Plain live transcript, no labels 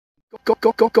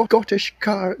Scottish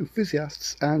car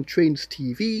enthusiasts and trains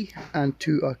TV, and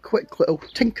to a quick little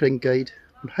tinkering guide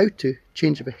on how to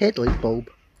change a headlight bulb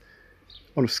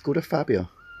on a Skoda Fabia.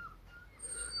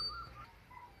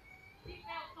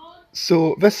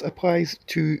 So this applies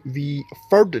to the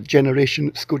third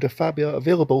generation Skoda Fabia,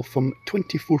 available from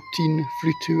 2014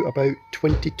 through to about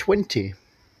 2020.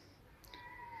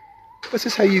 This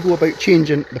is how you go about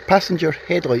changing the passenger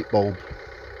headlight bulb.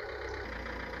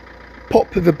 Pop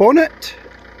the bonnet,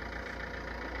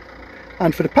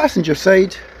 and for the passenger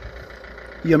side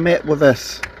you're met with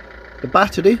this, the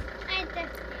battery.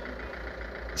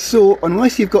 So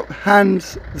unless you've got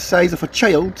hands the size of a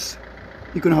child's,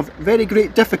 you're going to have very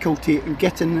great difficulty in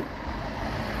getting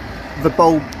the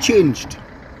bulb changed.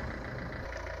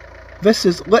 This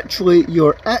is literally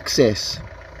your access.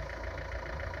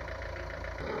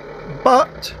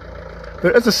 But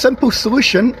there is a simple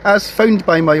solution, as found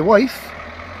by my wife,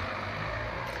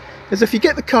 is if you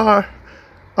get the car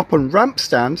up on ramp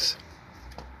stands,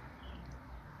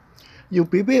 you'll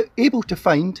be able to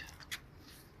find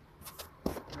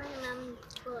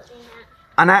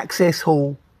an access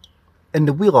hole in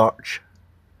the wheel arch,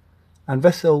 and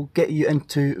this will get you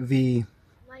into the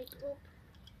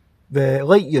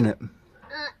light unit.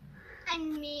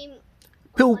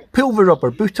 Pull the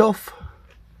rubber boot off,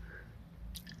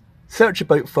 search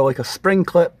about for like a spring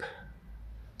clip,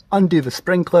 undo the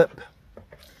spring clip,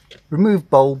 remove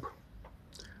bulb,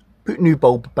 put new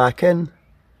bulb back in,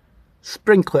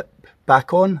 spring clip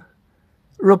back on,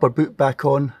 rubber boot back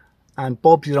on, and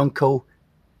Bob's your uncle,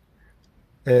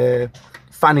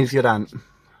 Fanny's your aunt.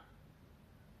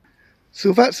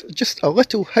 So that's just a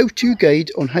little how-to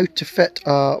guide on how to fit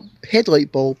a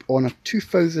headlight bulb on a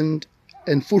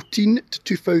 2014 to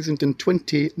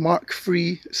 2020 Mark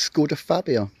III Skoda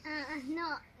Fabia.